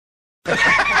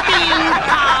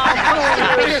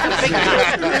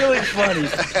Really funny.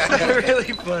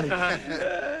 Really funny.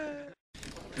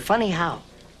 Funny how?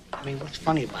 I mean, what's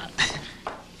funny about it?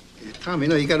 Tommy,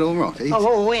 no, you got it all wrong.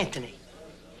 Oh, Anthony.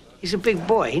 He's a big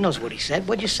boy. He knows what he said.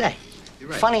 What'd you say? You're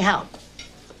right. Funny how?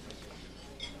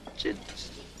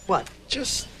 What?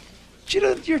 Just, you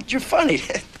know, you're funny.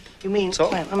 You mean, So?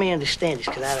 well, let me understand this,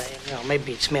 because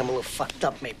maybe it's me, I'm a little fucked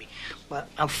up, maybe. But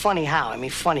I'm funny how? I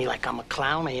mean, funny like I'm a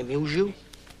clown, I amuse you.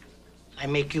 I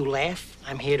make you laugh.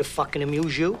 I'm here to fucking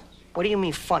amuse you. What do you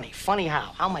mean funny? Funny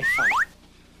how? How am I funny?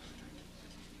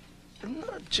 No,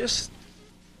 just,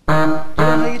 you know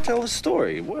how you tell a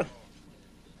story. What?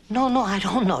 No, I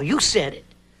don't know. You said it.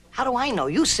 How do I know?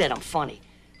 You said I'm funny.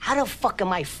 How the fuck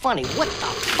am I funny? What the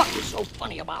fuck is so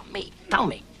funny about me? Tell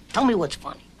me. Tell me what's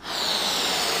funny.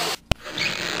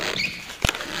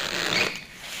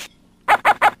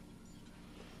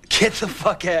 Get the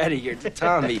fuck out of here,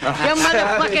 Tommy. You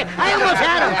motherfucker! I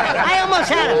almost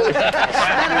had him!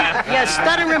 You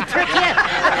stuttering prick, yeah.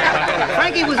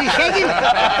 Frankie, was he shaking?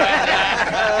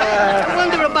 I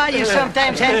wonder about you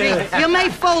sometimes, Henry. You may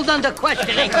fold under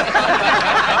questioning.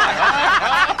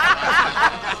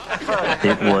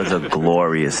 It was a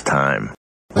glorious time.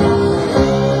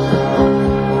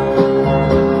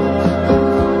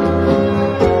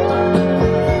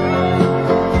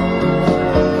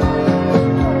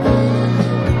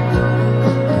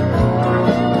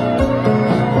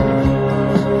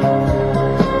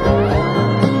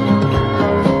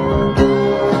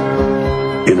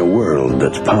 In a world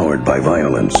that's powered by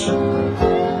violence,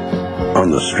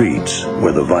 on the streets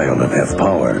where the violent have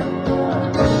power,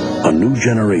 a new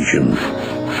generation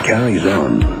carries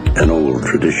on an old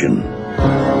tradition.